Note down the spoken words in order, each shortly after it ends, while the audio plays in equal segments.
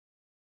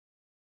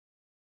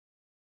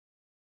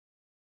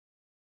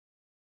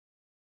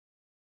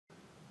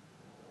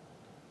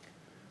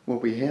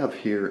What we have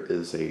here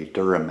is a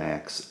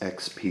DuroMax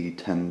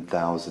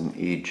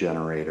XP10000E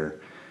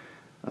generator.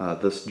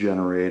 This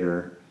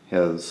generator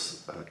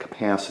has a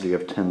capacity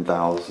of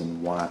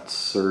 10,000 watts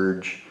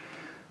surge,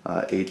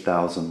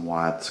 8,000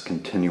 watts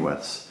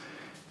continuous.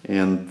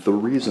 And the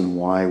reason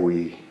why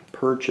we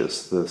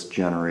purchased this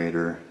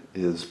generator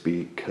is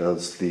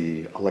because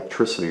the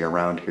electricity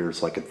around here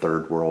is like a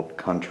third world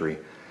country.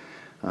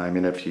 I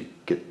mean, if you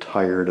get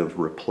tired of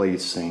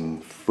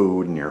replacing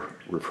food in your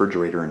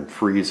refrigerator and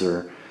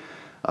freezer,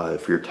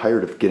 if you're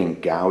tired of getting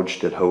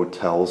gouged at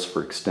hotels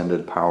for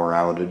extended power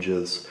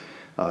outages,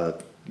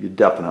 you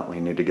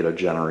definitely need to get a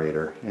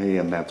generator,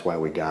 and that's why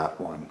we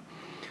got one.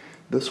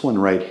 This one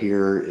right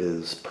here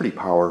is pretty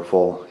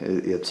powerful.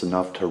 It's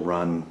enough to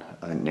run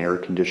an air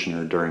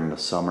conditioner during the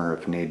summer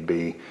if need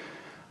be.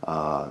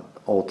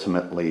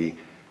 Ultimately,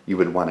 you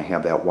would want to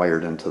have that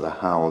wired into the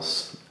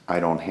house.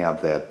 I don't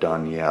have that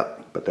done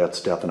yet, but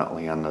that's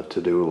definitely on the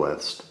to-do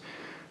list.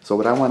 So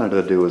what I wanted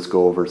to do is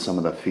go over some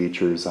of the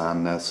features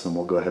on this, and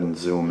we'll go ahead and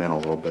zoom in a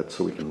little bit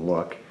so we can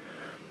look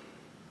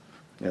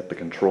at the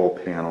control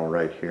panel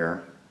right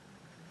here.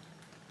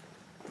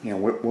 You know,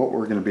 what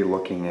we're going to be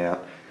looking at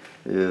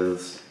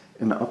is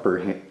in the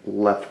upper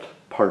left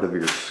part of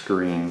your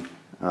screen,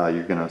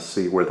 you're going to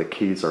see where the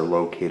keys are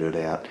located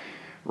at.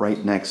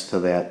 Right next to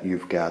that,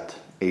 you've got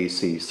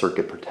AC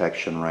circuit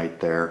protection right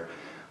there.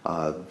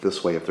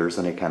 This way, if there's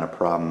any kind of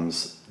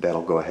problems,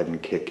 that'll go ahead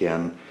and kick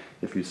in.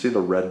 If you see the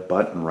red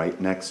button right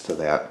next to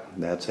that,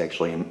 that's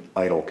actually an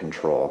idle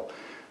control.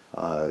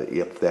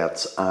 If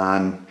that's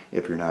on,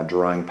 if you're not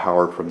drawing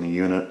power from the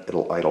unit,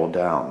 it'll idle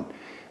down.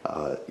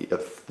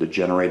 If the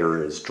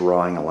generator is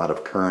drawing a lot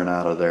of current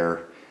out of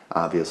there,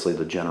 obviously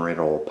the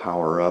generator will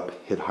power up,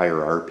 hit higher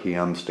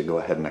RPMs to go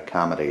ahead and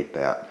accommodate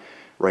that.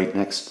 Right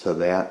next to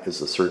that is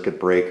the circuit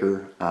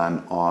breaker,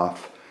 on,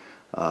 off,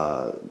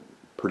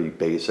 pretty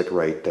basic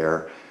right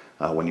there.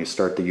 When you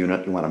start the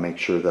unit, you want to make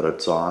sure that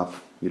it's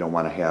off. You don't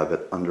want to have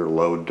it under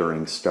load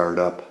during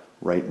startup.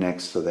 Right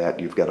next to that,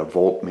 you've got a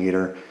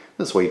voltmeter.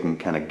 This way you can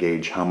kind of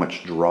gauge how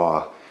much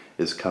draw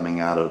is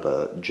coming out of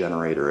the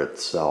generator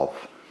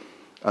itself.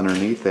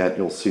 Underneath that,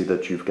 you'll see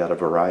that you've got a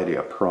variety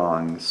of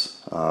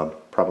prongs.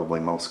 Probably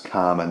most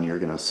common you're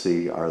going to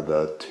see are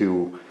the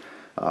two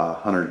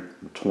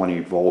 120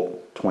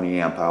 volt, 20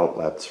 amp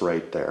outlets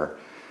right there.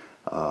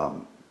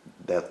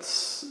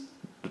 That's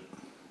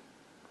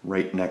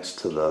right next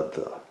to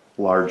the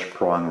large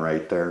prong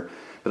right there.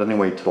 But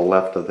anyway, to the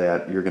left of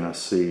that, you're going to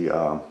see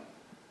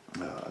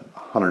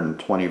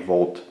 120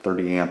 volt,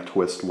 30 amp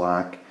twist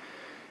lock,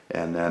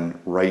 and then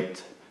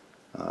right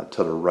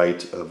to the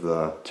right of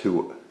the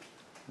two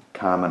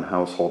common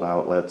household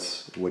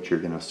outlets, what you're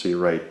going to see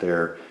right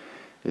there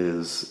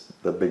is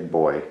the big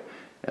boy,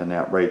 and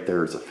that right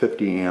there is a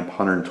 50 amp,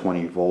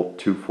 120 volt,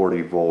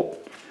 240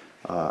 volt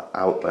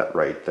outlet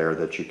right there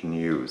that you can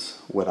use.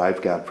 What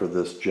I've got for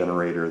this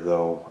generator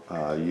though,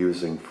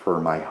 using for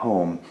my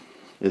home,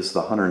 is the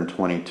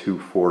 120,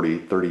 240,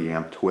 30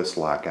 amp twist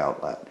lock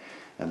outlet,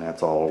 and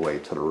that's all the way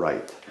to the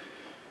right.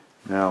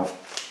 Now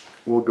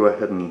we'll go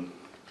ahead and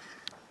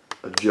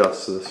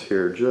adjust this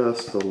here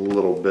just a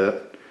little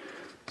bit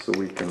so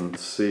we can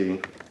see.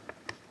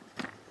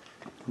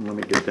 Let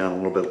me get down a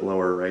little bit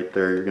lower right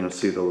there. You're going to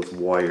see those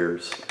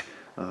wires,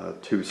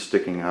 two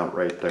sticking out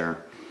right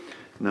there.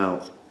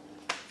 Now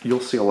you'll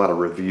see a lot of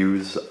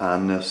reviews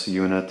on this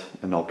unit,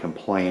 and they'll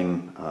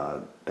complain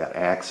that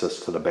access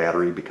to the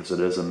battery, because it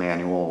is a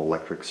manual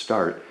electric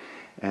start,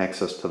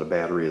 access to the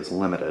battery is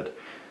limited.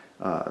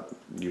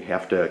 You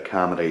have to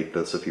accommodate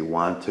this if you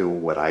want to.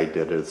 What I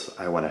did is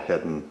I went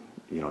ahead and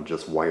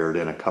just wired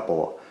in a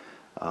couple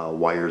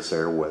wires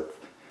there with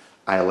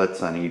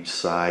eyelets on each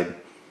side.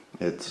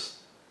 It's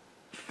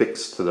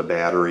fixed to the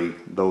battery.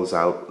 Those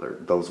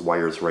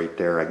wires right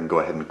there, I can go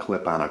ahead and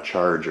clip on a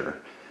charger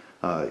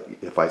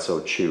if I so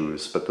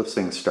choose. But this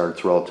thing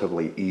starts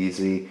relatively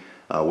easy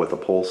with a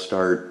pull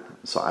start,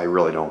 so I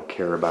really don't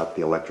care about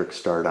the electric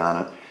start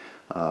on it.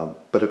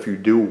 But if you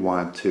do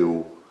want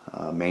to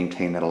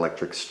maintain that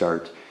electric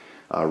start,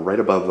 right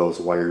above those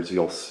wires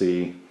you'll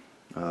see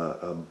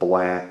a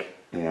black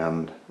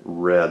and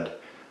red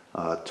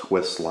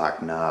twist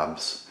lock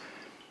knobs,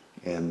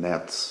 and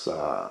that's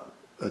a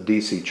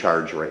DC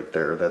charge right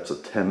there. That's a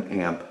 10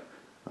 amp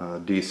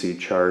DC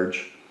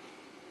charge.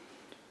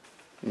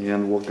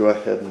 And we'll go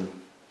ahead and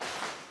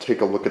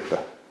take a look at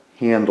the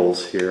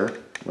handles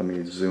here. Let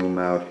me zoom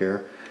out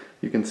here.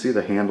 You can see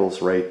the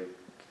handles right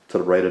to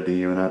the right of the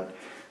unit.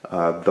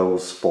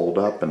 Those fold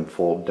up and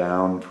fold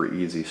down for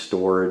easy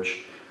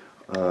storage.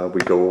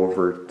 We go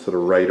over to the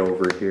right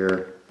over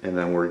here, and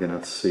then we're going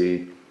to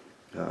see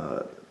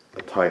a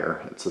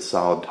tire. It's a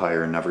solid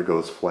tire, never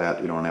goes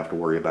flat. You don't have to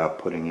worry about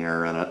putting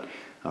air in it.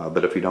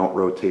 But if you don't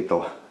rotate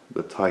the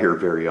tire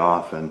very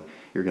often,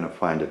 you're going to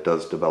find it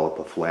does develop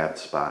a flat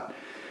spot.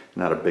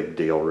 Not a big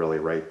deal really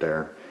right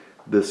there.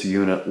 This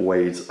unit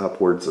weighs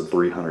upwards of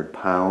 300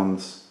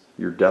 pounds.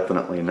 You're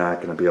definitely not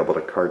going to be able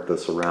to cart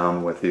this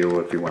around with you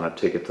if you want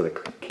to take it to the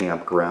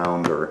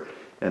campground or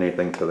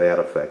anything to that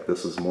effect.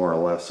 This is more or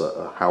less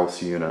a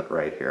house unit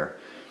right here.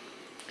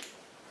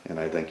 and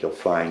I think you'll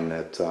find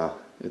that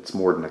it's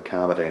more than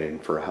accommodating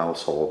for a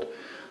household.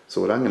 So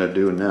what I'm going to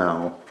do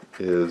now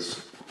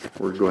is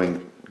we're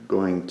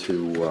going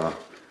to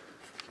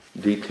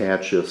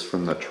detach this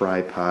from the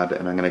tripod,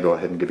 and I'm going to go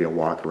ahead and give you a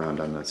walk around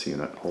on this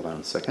unit. Hold on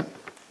a second.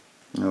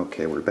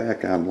 Okay, we're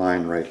back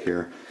online right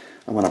here.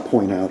 I want to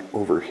point out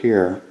over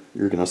here,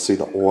 you're going to see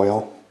the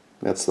oil.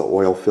 That's the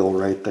oil fill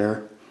right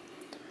there.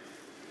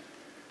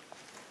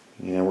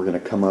 And we're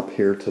going to come up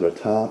here to the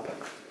top.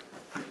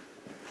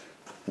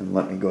 And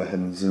let me go ahead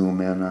and zoom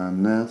in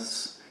on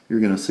this. You're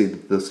going to see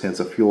that this has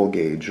a fuel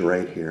gauge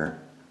right here.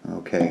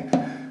 Okay,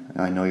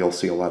 I know you'll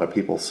see a lot of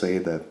people say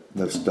that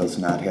this does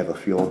not have a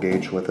fuel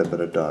gauge with it,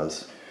 but it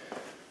does.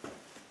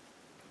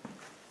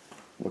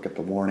 Look at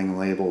the warning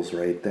labels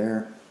right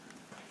there.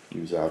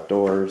 Use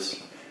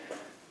outdoors.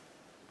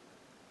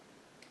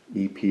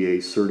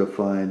 EPA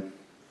certified.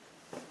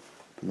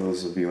 For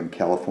those of you in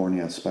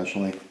California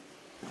especially.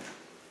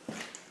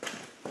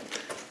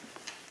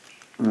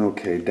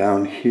 Okay,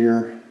 down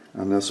here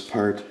on this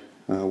part,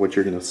 what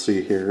you're going to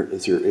see here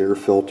is your air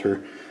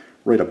filter.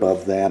 Right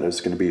above that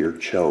is going to be your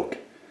choke.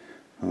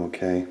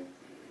 Okay.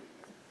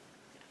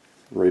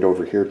 Right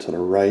over here to the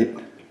right,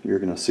 you're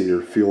going to see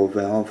your fuel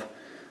valve.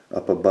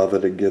 Up above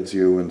it, it gives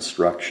you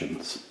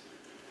instructions.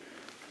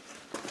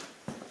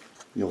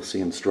 You'll see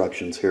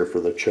instructions here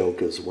for the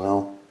choke as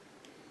well.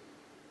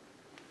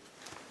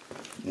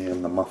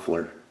 And the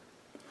muffler.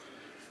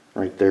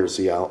 Right there's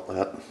the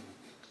outlet.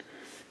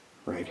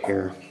 Right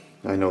here.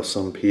 I know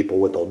some people,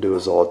 what they'll do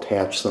is they'll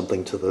attach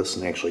something to this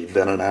and actually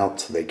vent it out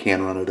so they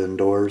can run it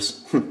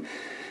indoors.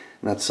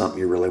 That's something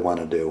you really want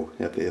to do.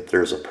 If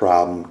there's a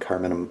problem,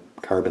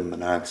 carbon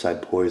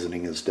monoxide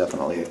poisoning is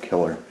definitely a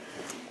killer.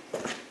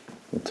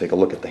 We'll take a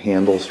look at the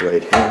handles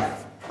right here,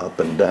 up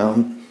and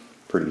down.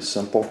 Pretty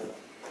simple.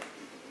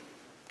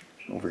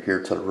 Over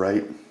here to the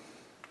right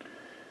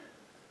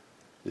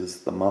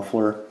is the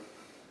muffler,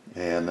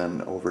 and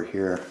then over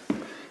here,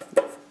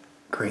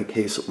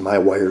 crankcase, my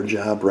wire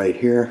job right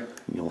here.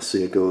 You'll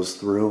see it goes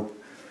through.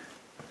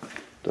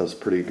 Does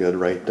pretty good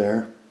right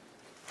there.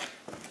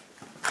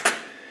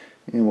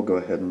 And we'll go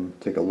ahead and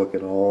take a look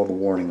at all the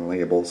warning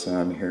labels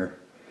on here.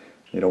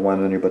 You don't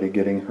want anybody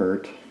getting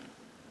hurt,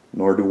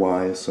 nor do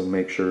I, so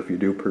make sure if you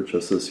do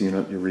purchase this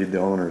unit, you read the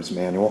owner's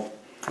manual.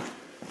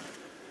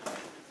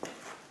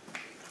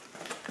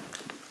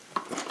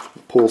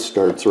 Pull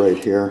starts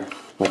right here.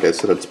 Like I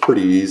said, it's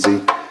pretty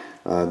easy.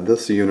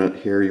 This unit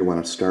here you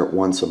want to start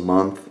once a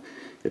month.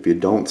 If you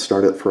don't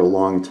start it for a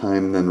long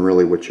time, then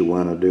really what you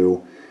want to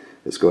do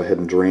is go ahead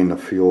and drain the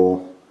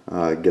fuel,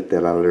 get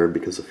that out of there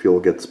because the fuel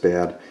gets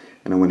bad.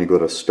 And then when you go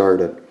to start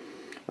it,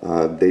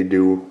 they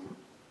do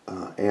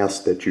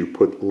ask that you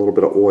put a little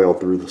bit of oil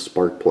through the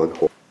spark plug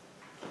hole.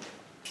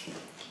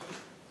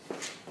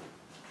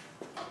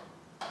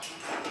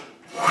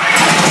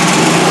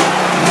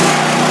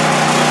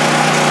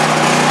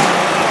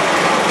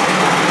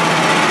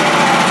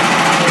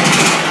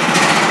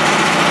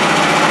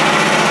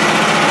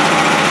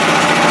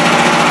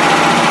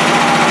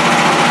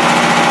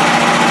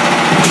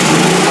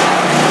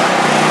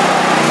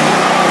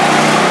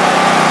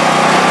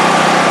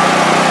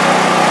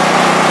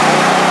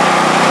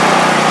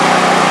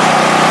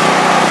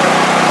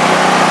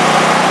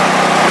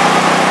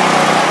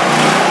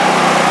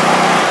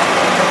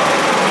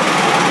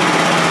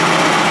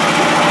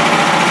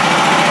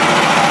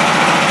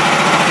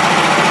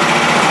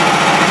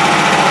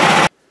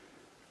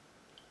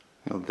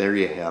 There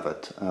you have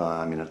it.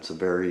 I mean, it's a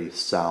very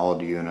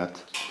solid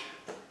unit.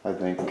 I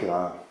think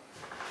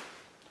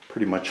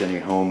pretty much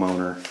any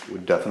homeowner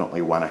would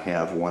definitely want to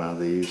have one of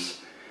these.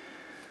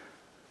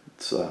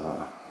 It's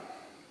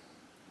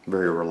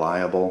very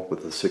reliable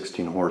with a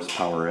 16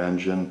 horsepower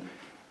engine.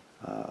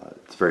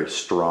 It's very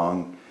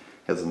strong.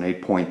 Has an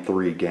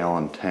 8.3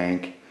 gallon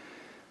tank,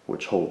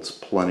 which holds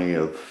plenty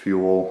of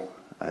fuel.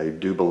 I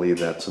do believe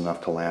that's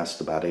enough to last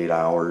about 8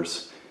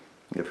 hours.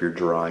 If you're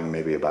drawing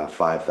maybe about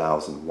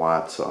 5,000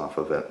 watts off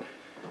of it.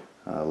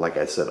 Like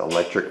I said,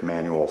 electric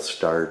manual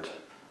start.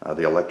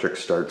 The electric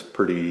start's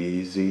pretty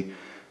easy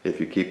if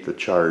you keep the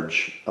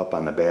charge up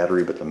on the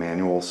battery, but the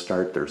manual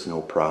start, there's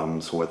no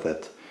problems with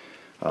it.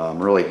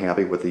 I'm really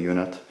happy with the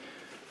unit.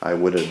 I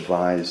would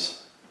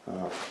advise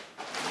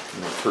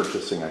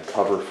purchasing a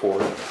cover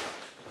for it.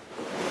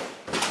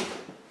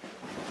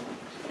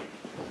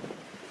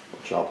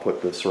 Which I'll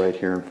put this right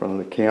here in front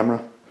of the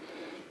camera.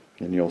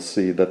 And you'll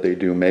see that they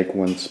do make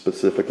one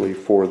specifically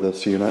for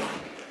this unit,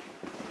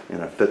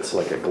 and it fits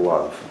like a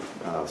glove,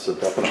 so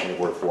definitely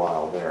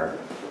worthwhile there.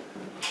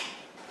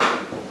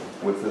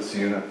 With this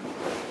unit,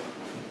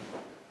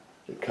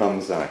 it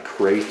comes on a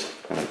crate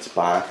and it's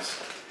boxed.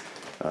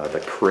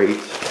 The crate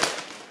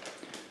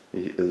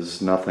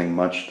is nothing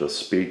much to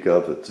speak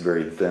of. It's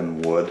very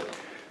thin wood,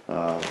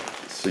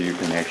 so you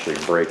can actually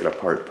break it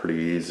apart pretty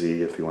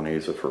easy if you want to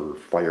use it for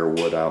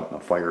firewood out in a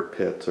fire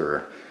pit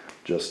or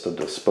just to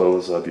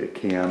dispose of. You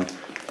can.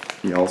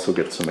 You also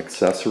get some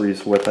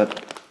accessories with it.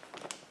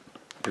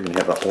 You're going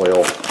to have an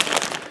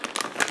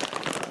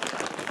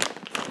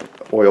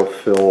oil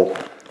fill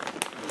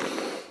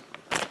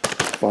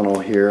funnel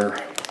here,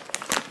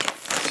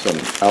 some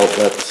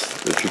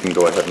outlets that you can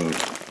go ahead and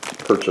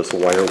purchase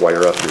wire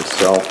up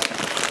yourself.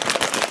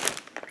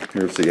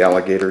 Here's the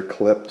alligator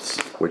clips,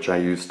 which I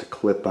use to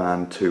clip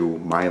onto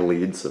my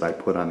leads that I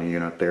put on the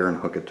unit there and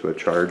hook it to a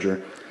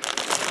charger.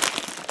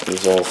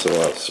 There's also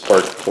a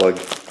spark plug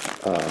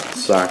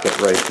socket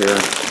right here.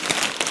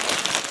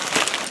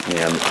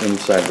 And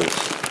inside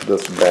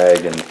this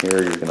bag in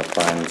here, you're going to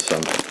find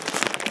some,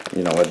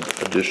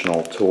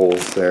 additional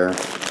tools there.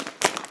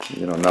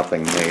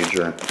 Nothing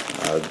major.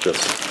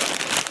 Just,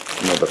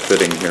 the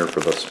fitting here for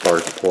the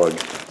spark plug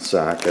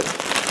socket.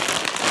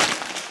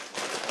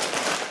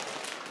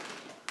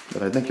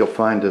 But I think you'll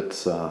find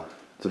it's a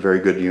very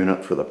good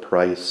unit for the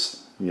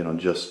price.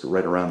 Just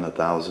right around the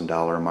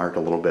 $1,000 mark, a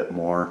little bit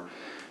more.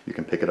 You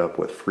can pick it up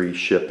with free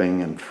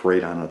shipping, and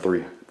freight on a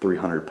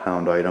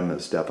 300-pound item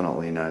is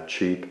definitely not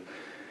cheap.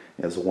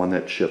 As one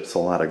that ships a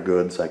lot of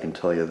goods, I can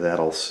tell you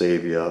that'll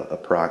save you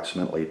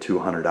approximately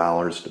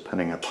 $200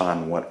 depending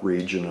upon what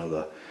region of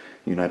the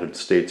United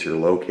States you're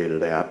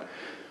located at.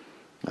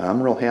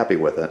 I'm real happy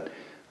with it.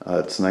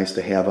 It's nice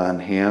to have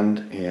on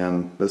hand,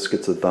 and this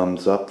gets a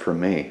thumbs up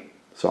from me.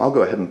 So I'll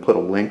go ahead and put a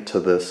link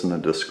to this in the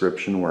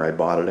description where I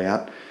bought it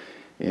at,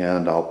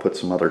 and I'll put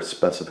some other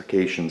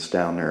specifications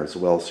down there as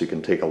well so you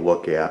can take a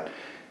look at.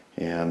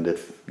 And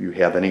if you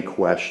have any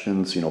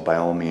questions, by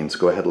all means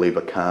go ahead and leave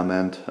a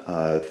comment.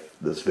 If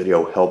this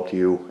video helped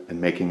you in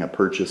making a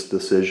purchase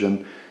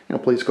decision,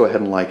 please go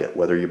ahead and like it,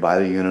 whether you buy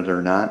the unit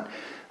or not.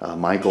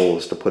 My goal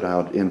is to put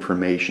out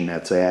information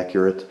that's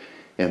accurate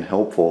and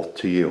helpful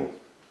to you.